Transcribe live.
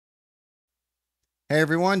Hey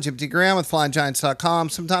everyone, Jim T. Graham with FlyingGiants.com.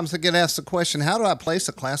 Sometimes I get asked the question, how do I place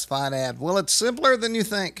a classified ad? Well, it's simpler than you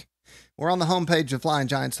think. We're on the homepage of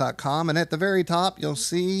FlyingGiants.com, and at the very top, you'll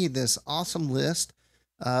see this awesome list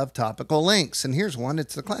of topical links. And here's one,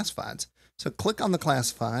 it's the classifieds. So click on the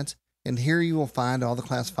classifieds, and here you will find all the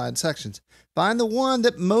classified sections. Find the one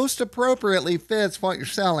that most appropriately fits what you're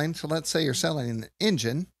selling. So let's say you're selling an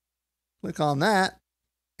engine. Click on that,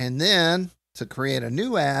 and then to create a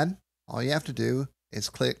new ad, all you have to do is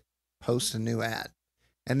click post a new ad.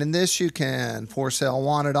 And in this, you can for sale,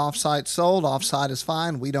 wanted, offsite, sold. Offsite is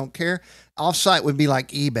fine. We don't care. Offsite would be like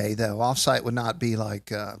eBay, though. Offsite would not be like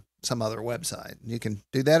some other website. You can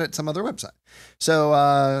do that at some other website.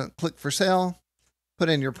 So click for sale, put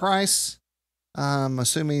in your price,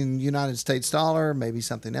 assuming United States dollar, maybe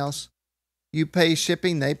something else. You pay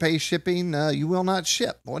shipping, they pay shipping. You will not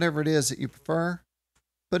ship, whatever it is that you prefer.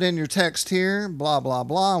 Put in your text here, blah, blah,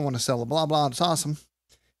 blah. I want to sell a blah, blah. It's awesome.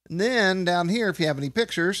 And then down here, if you have any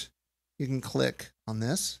pictures, you can click on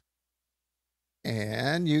this.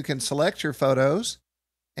 And you can select your photos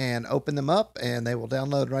and open them up, and they will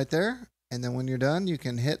download right there. And then when you're done, you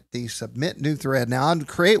can hit the Submit New Thread. Now, I'd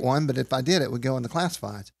create one, but if I did, it would go in the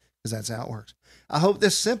classifieds because that's how it works. I hope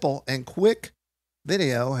this simple and quick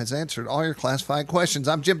video has answered all your classified questions.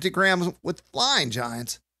 I'm Jim T. Graham with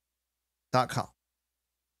FlyingGiants.com.